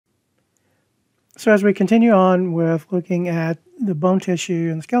So as we continue on with looking at the bone tissue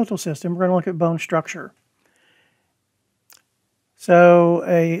and the skeletal system, we're going to look at bone structure. So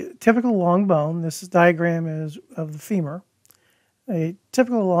a typical long bone, this diagram is of the femur. A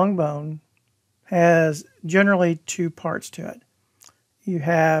typical long bone has generally two parts to it. You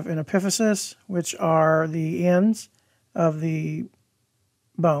have an epiphysis, which are the ends of the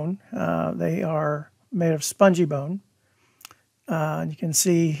bone. They are made of spongy bone. You can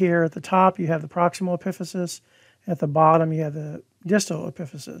see here at the top you have the proximal epiphysis. At the bottom you have the distal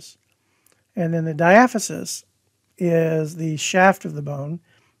epiphysis. And then the diaphysis is the shaft of the bone.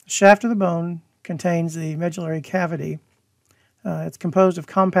 The shaft of the bone contains the medullary cavity. It's composed of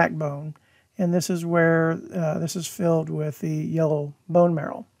compact bone, and this is where this is filled with the yellow bone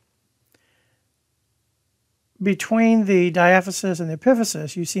marrow. Between the diaphysis and the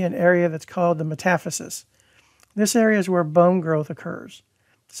epiphysis, you see an area that's called the metaphysis. This area is where bone growth occurs.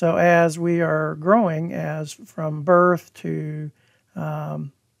 So as we are growing, as from birth to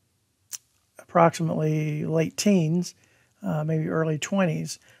approximately late teens, maybe early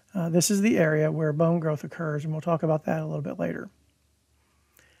 20s, this is the area where bone growth occurs, and we'll talk about that a little bit later.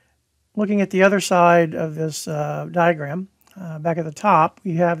 Looking at the other side of this diagram, back at the top,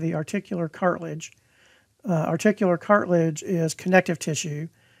 we have the articular cartilage. Articular cartilage is connective tissue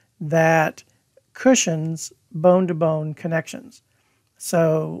that cushions bone-to-bone connections.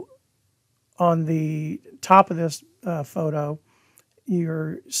 So on the top of this photo,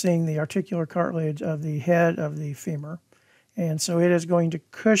 you're seeing the articular cartilage of the head of the femur. And so it is going to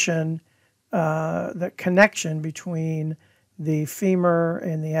cushion the connection between the femur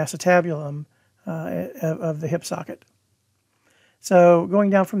and the acetabulum of the hip socket. So going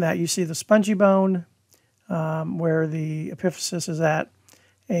down from that, you see the spongy bone where the epiphysis is at.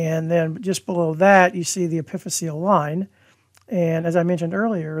 And then just below that, you see the epiphyseal line. And as I mentioned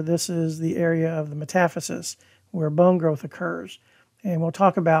earlier, this is the area of the metaphysis where bone growth occurs. And we'll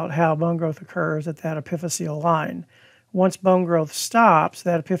talk about how bone growth occurs at that epiphyseal line. Once bone growth stops,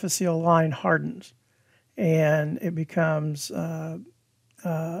 that epiphyseal line hardens, and it becomes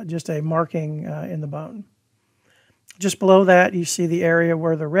just a marking in the bone. Just below that, you see the area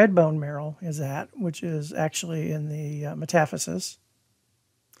where the red bone marrow is at, which is actually in the metaphysis.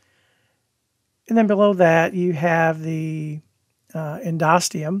 And then below that, you have the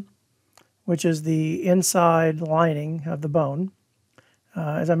endosteum, which is the inside lining of the bone.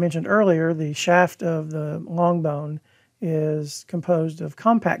 As I mentioned earlier, the shaft of the long bone is composed of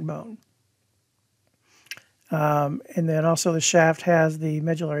compact bone. And then also the shaft has the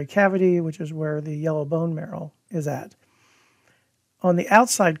medullary cavity, which is where the yellow bone marrow is at. On the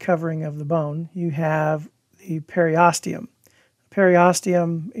outside covering of the bone, you have the periosteum.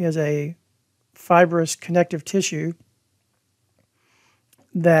 Periosteum is a fibrous connective tissue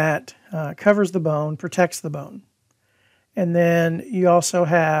that covers the bone, protects the bone. And then you also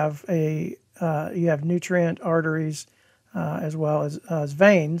have nutrient arteries as well as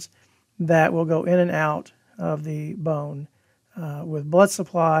veins that will go in and out of the bone with blood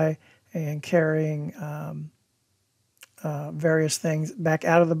supply and carrying various things back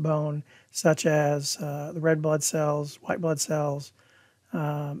out of the bone, such as the red blood cells, white blood cells,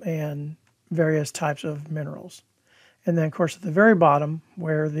 and various types of minerals. And then, of course, at the very bottom,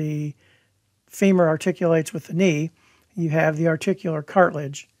 where the femur articulates with the knee, you have the articular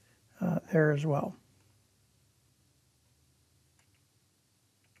cartilage there as well.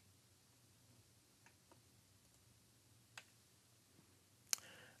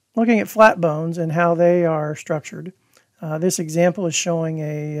 Looking at flat bones and how they are structured, this example is showing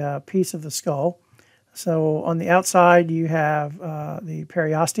a piece of the skull. So on the outside you have the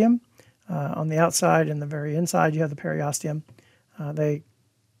periosteum. On the outside and the very inside you have the periosteum. It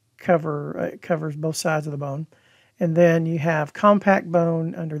covers both sides of the bone. And then you have compact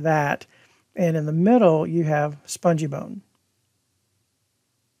bone under that, and in the middle you have spongy bone.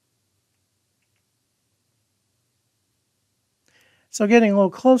 So getting a little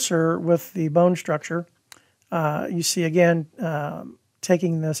closer with the bone structure, you see again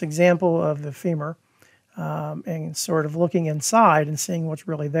taking this example of the femur and sort of looking inside and seeing what's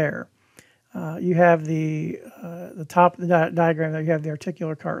really there. You have the top of the diagram there, you have the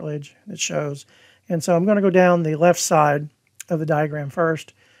articular cartilage that shows. And so I'm going to go down the left side of the diagram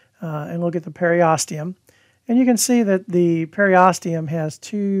first and look at the periosteum. And you can see that the periosteum has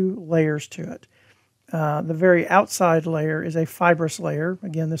two layers to it. The very outside layer is a fibrous layer.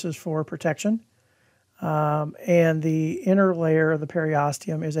 Again, this is for protection. And the inner layer of the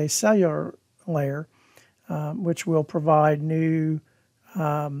periosteum is a cellular layer, which will provide new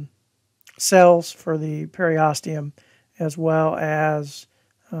cells for the periosteum, as well as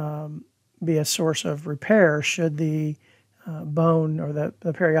be a source of repair should the bone or the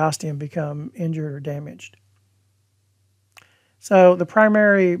periosteum become injured or damaged. So the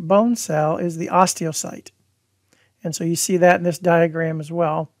primary bone cell is the osteocyte. And so you see that in this diagram as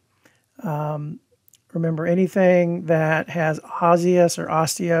well. Remember, anything that has osseous or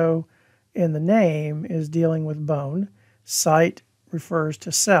osteo in the name is dealing with bone. Cyte refers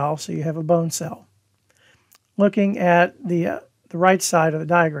to cell, so you have a bone cell. Looking at the right side of the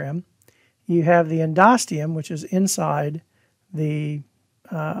diagram, you have the endosteum, which is inside the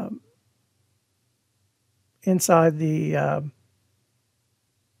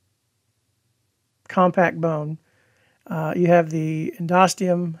compact bone. You have the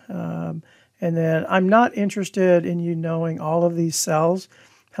endosteum, and then I'm not interested in you knowing all of these cells.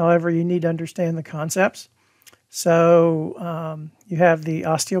 However, you need to understand the concepts. So you have the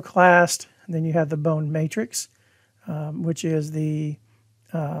osteoclast, and then you have the bone matrix, which is the,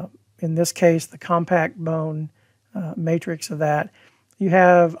 in this case, the compact bone matrix of that. You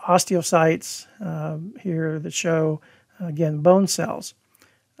have osteocytes here that show, again, bone cells.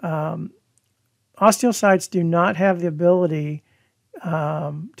 Osteocytes do not have the ability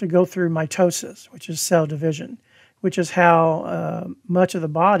to go through mitosis, which is cell division, which is how much of the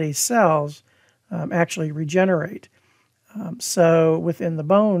body's cells actually regenerate. So within the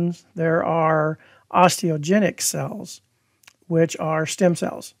bones, there are osteogenic cells, which are stem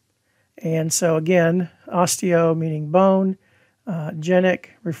cells. And so again, osteo meaning bone,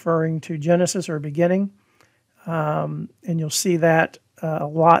 genic referring to genesis or beginning. And you'll see that a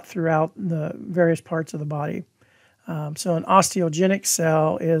lot throughout the various parts of the body. So an osteogenic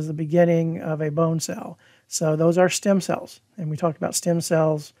cell is the beginning of a bone cell. So those are stem cells, and we talked about stem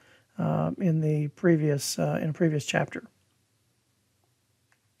cells in a previous chapter.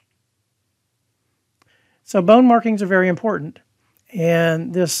 So bone markings are very important,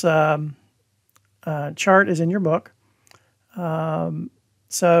 and this chart is in your book.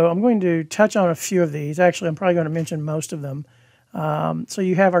 So I'm going to touch on a few of these. Actually, I'm probably going to mention most of them. So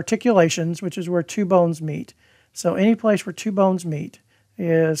you have articulations, which is where two bones meet. So any place where two bones meet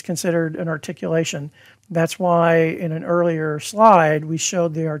is considered an articulation. That's why in an earlier slide we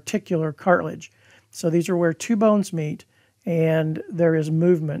showed the articular cartilage. So these are where two bones meet and there is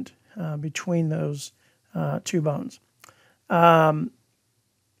movement between those two bones.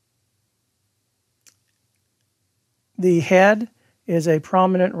 The head is a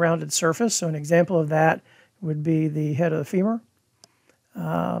prominent rounded surface. So an example of that would be the head of the femur.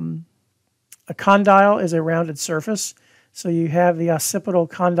 A condyle is a rounded surface. So you have the occipital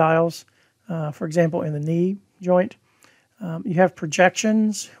condyles, for example, in the knee joint. You have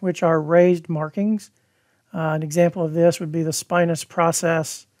projections, which are raised markings. An example of this would be the spinous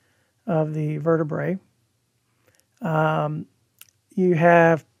process of the vertebrae. You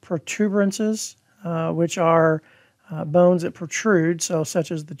have protuberances, which are bones that protrude, so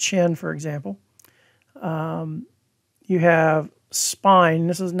such as the chin, for example. You have spine.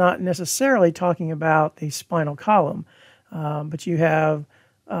 This is not necessarily talking about the spinal column, but you have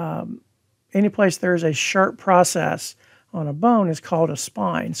any place there's a sharp process on a bone is called a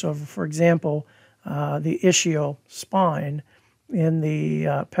spine. So, for example, the ischial spine in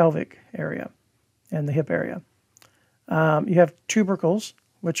the pelvic area and the hip area. You have tubercles,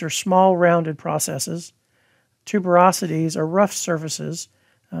 which are small rounded processes. Tuberosities are rough surfaces,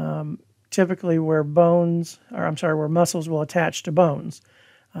 typically where where muscles will attach to bones.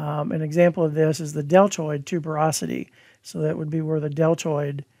 An example of this is the deltoid tuberosity. So that would be where the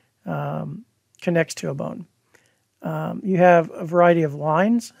deltoid connects to a bone. You have a variety of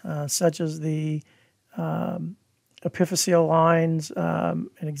lines, such as the epiphyseal lines. An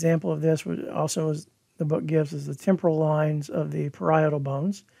example of this would also, as the book gives, is the temporal lines of the parietal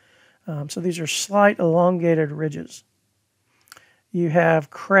bones. So these are slight elongated ridges. You have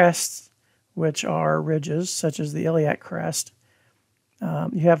crests, which are ridges, such as the iliac crest.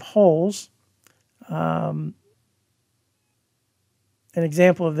 You have holes. An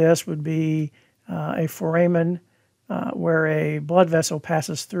example of this would be a foramen where a blood vessel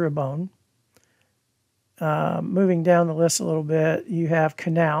passes through a bone. Moving down the list a little bit, you have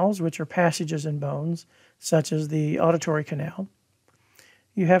canals, which are passages in bones, such as the auditory canal.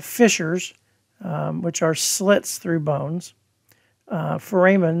 You have fissures, which are slits through bones.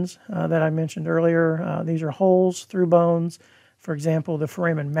 Foramens that I mentioned earlier, these are holes through bones. For example, the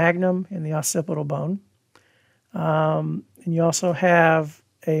foramen magnum in the occipital bone. And you also have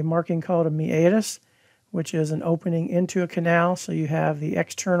a marking called a meatus, which is an opening into a canal. So you have the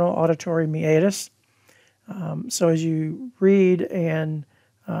external auditory meatus. So as you read and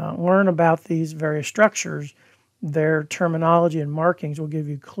learn about these various structures, their terminology and markings will give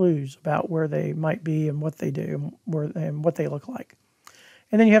you clues about where they might be and what they do and what they look like.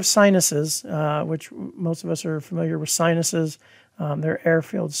 And then you have sinuses, which most of us are familiar with sinuses. They're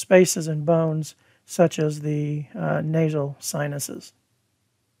air-filled spaces in bones, such as the nasal sinuses.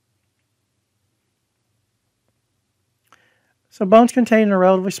 So bones contain a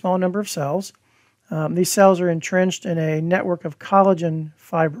relatively small number of cells. These cells are entrenched in a network of collagen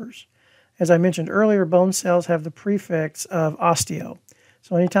fibers. As I mentioned earlier, bone cells have the prefix of osteo.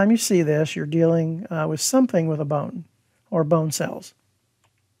 So anytime you see this, you're dealing with something with a bone or bone cells.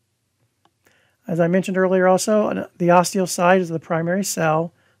 As I mentioned earlier also, the osteocyte is the primary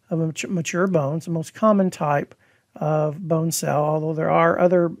cell of mature bones, the most common type of bone cell, although there are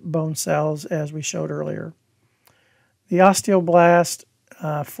other bone cells as we showed earlier. The osteoblast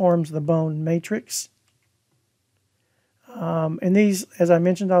forms the bone matrix. And these, as I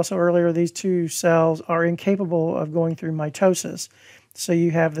mentioned also earlier, these two cells are incapable of going through mitosis. So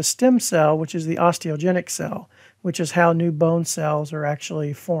you have the stem cell, which is the osteogenic cell, which is how new bone cells are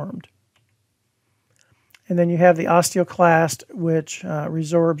actually formed. And then you have the osteoclast, which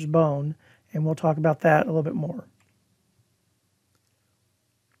resorbs bone, and we'll talk about that a little bit more.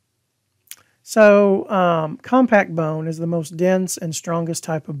 So compact bone is the most dense and strongest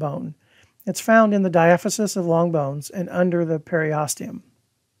type of bone. It's found in the diaphysis of long bones and under the periosteum.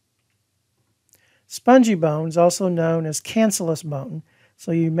 Spongy bone is also known as cancellous bone,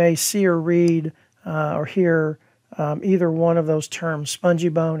 so you may see or read or hear either one of those terms, spongy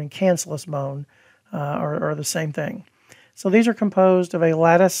bone and cancellous bone, are the same thing. So these are composed of a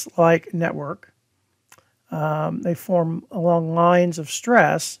lattice-like network. They form along lines of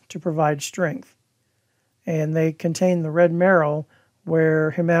stress to provide strength. And they contain the red marrow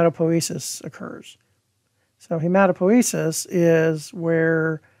where hematopoiesis occurs. So hematopoiesis is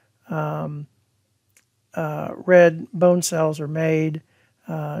where red bone cells are made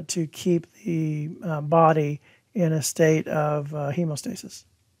to keep the body in a state of hemostasis.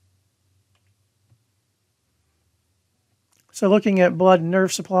 So looking at blood and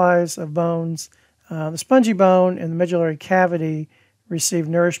nerve supplies of bones, the spongy bone and the medullary cavity receive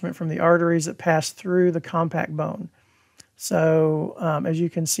nourishment from the arteries that pass through the compact bone. So as you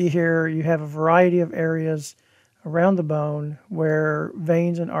can see here, you have a variety of areas around the bone where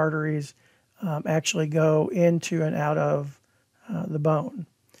veins and arteries actually go into and out of the bone.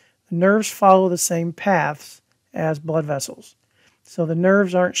 The nerves follow the same paths as blood vessels. So the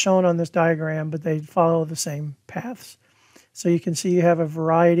nerves aren't shown on this diagram, but they follow the same paths. So you can see you have a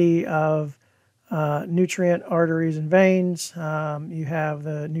variety of nutrient arteries and veins. You have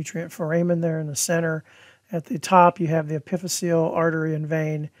the nutrient foramen there in the center. At the top, you have the epiphyseal artery and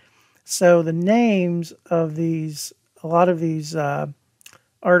vein. So the names of these, a lot of these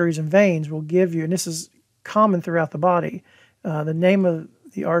arteries and veins will give you, and this is common throughout the body, the name of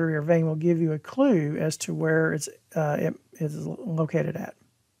the artery or vein will give you a clue as to where it is located at.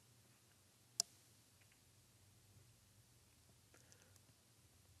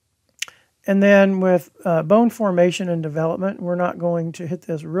 And then with bone formation and development, we're not going to hit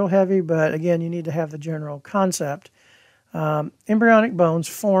this real heavy, but again, you need to have the general concept. Embryonic bones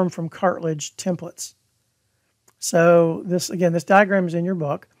form from cartilage templates. So this diagram is in your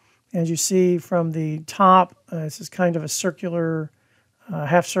book. As you see from the top, this is kind of a circular,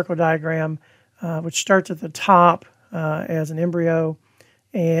 half-circle diagram, which starts at the top as an embryo,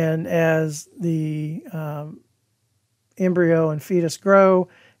 and as the embryo and fetus grow,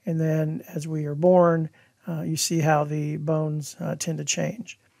 and then as we are born, you see how the bones tend to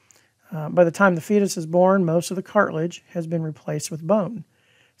change. By the time the fetus is born, most of the cartilage has been replaced with bone.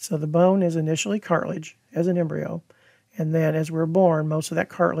 So the bone is initially cartilage as an embryo, and then as we're born, most of that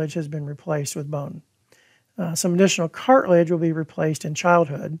cartilage has been replaced with bone. Some additional cartilage will be replaced in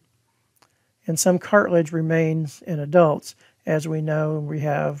childhood, and some cartilage remains in adults. As we know, we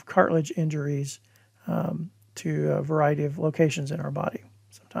have cartilage injuries to a variety of locations in our body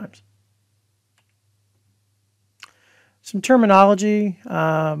sometimes. Some terminology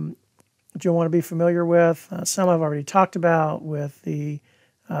that you'll want to be familiar with. Some I've already talked about with the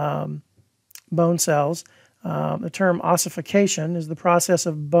bone cells. The term ossification is the process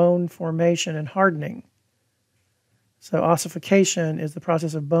of bone formation and hardening. So ossification is the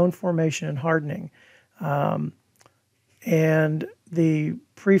process of bone formation and hardening. And the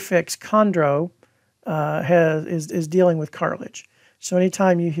prefix chondro is dealing with cartilage. So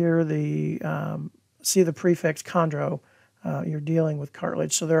anytime you hear see the prefix chondro, you're dealing with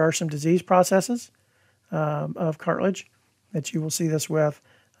cartilage. So there are some disease processes of cartilage that you will see this with,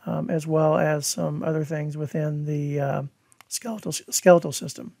 as well as some other things within the skeletal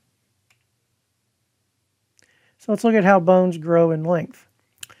system. So let's look at how bones grow in length.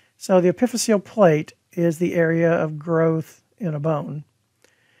 So the epiphyseal plate is the area of growth in a bone.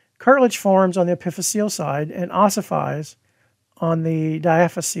 Cartilage forms on the epiphyseal side and ossifies on the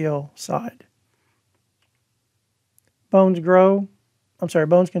diaphyseal side. Bones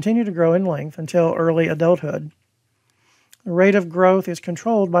continue to grow in length until early adulthood. The rate of growth is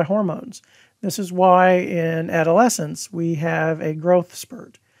controlled by hormones. This is why in adolescence we have a growth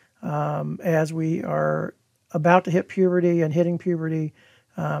spurt. As we are about to hit puberty and hitting puberty,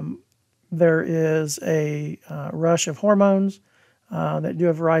 there is a rush of hormones that do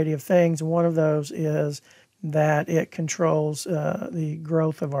a variety of things. And one of those is that it controls the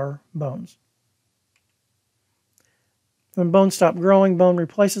growth of our bones. When bones stop growing, bone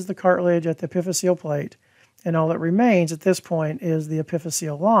replaces the cartilage at the epiphyseal plate, and all that remains at this point is the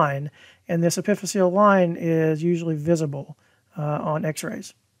epiphyseal line, and this epiphyseal line is usually visible on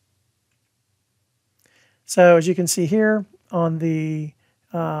x-rays. So as you can see here on the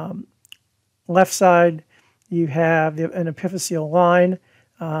left side, you have an epiphyseal line,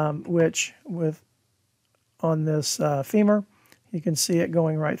 which on this femur, you can see it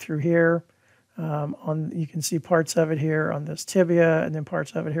going right through here. You can see parts of it here on this tibia, and then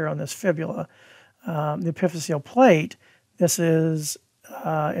parts of it here on this fibula. The epiphyseal plate, this is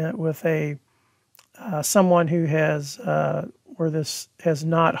with someone who has where this has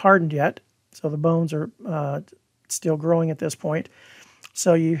not hardened yet, so the bones are still growing at this point.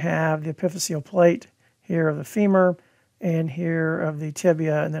 So you have the epiphyseal plate here of the femur, and here of the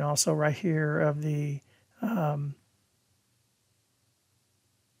tibia, and then also right here of the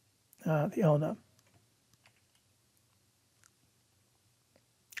ulna.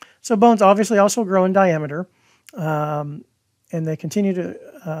 So bones obviously also grow in diameter, and they continue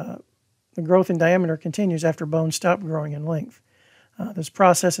to, the growth in diameter continues after bones stop growing in length. This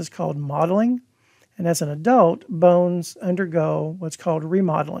process is called modeling, and as an adult, bones undergo what's called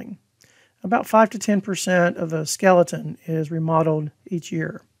remodeling. About 5 to 10% of the skeleton is remodeled each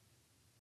year.